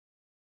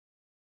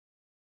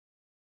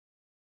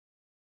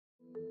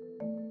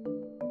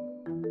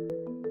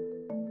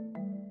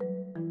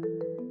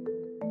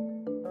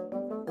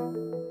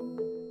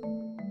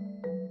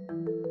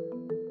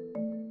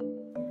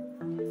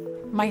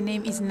My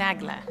name is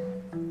Nagla.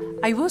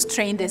 I was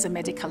trained as a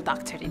medical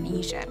doctor in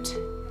Egypt,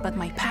 but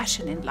my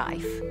passion in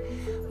life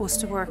was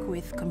to work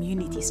with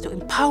communities, to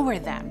empower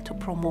them to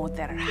promote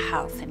their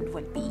health and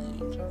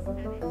well-being.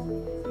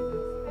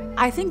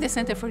 I think the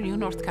Center for New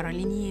North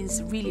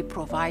Carolinians really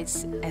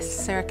provides a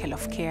circle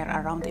of care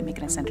around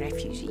immigrants and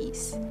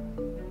refugees.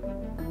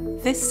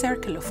 This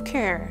circle of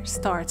care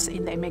starts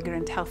in the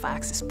Immigrant Health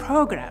ACCESS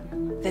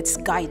Program that's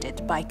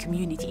guided by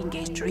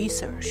community-engaged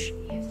research.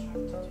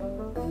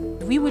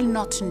 We will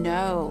not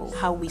know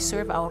how we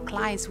serve our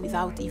clients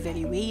without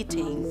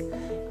evaluating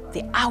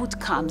the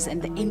outcomes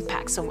and the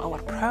impacts of our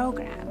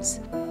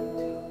programs.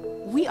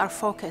 We are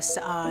focused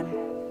on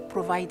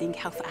providing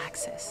health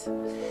access,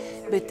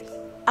 but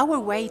our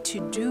way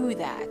to do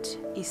that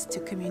is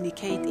to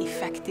communicate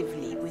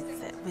effectively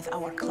with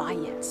our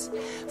clients.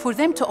 For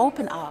them to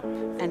open up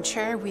and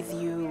share with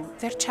you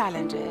their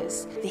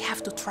challenges, they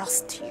have to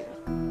trust you.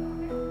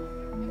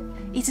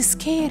 It's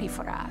scary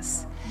for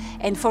us.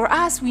 And for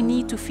us, we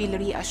need to feel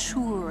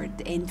reassured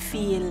and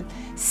feel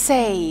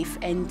safe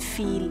and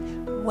feel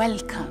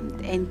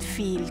welcomed and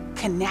feel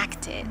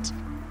connected.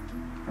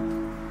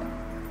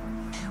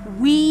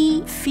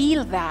 We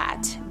feel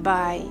that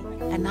by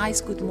a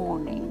nice good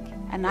morning,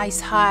 a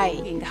nice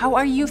hi. How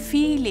are you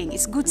feeling?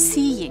 It's good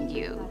seeing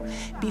you.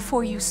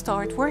 Before you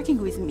start working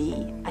with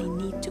me, I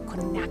need to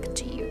connect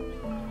to you.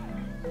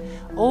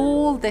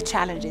 All the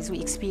challenges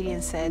we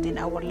experienced in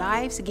our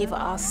lives give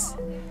us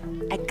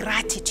a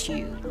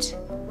gratitude.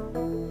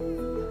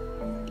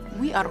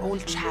 We are all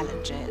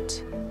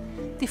challenged.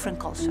 Different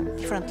culture,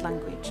 different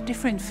language,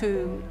 different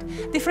food,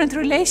 different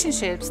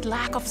relationships,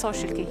 lack of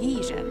social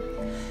cohesion.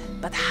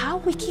 But how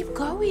we keep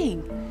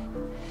going?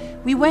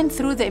 We went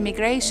through the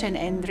immigration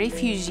and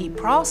refugee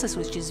process,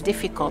 which is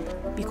difficult,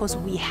 because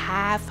we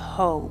have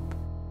hope.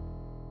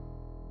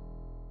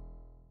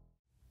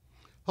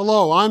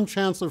 Hello, I'm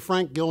Chancellor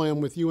Frank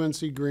Gilliam with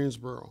UNC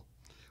Greensboro.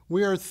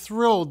 We are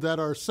thrilled that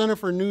our Center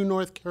for New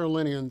North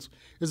Carolinians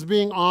is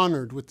being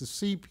honored with the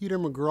C. Peter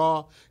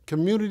Magrath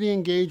Community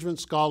Engagement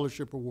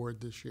Scholarship Award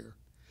this year.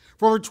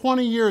 For over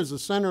 20 years, the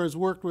center has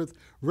worked with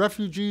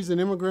refugees and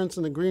immigrants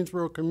in the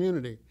Greensboro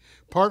community,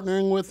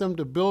 partnering with them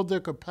to build their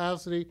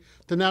capacity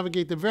to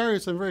navigate the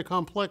various and very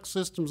complex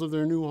systems of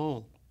their new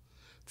home.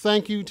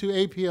 Thank you to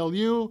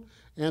APLU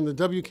and the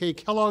W.K.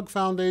 Kellogg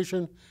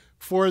Foundation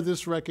for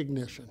this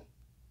recognition.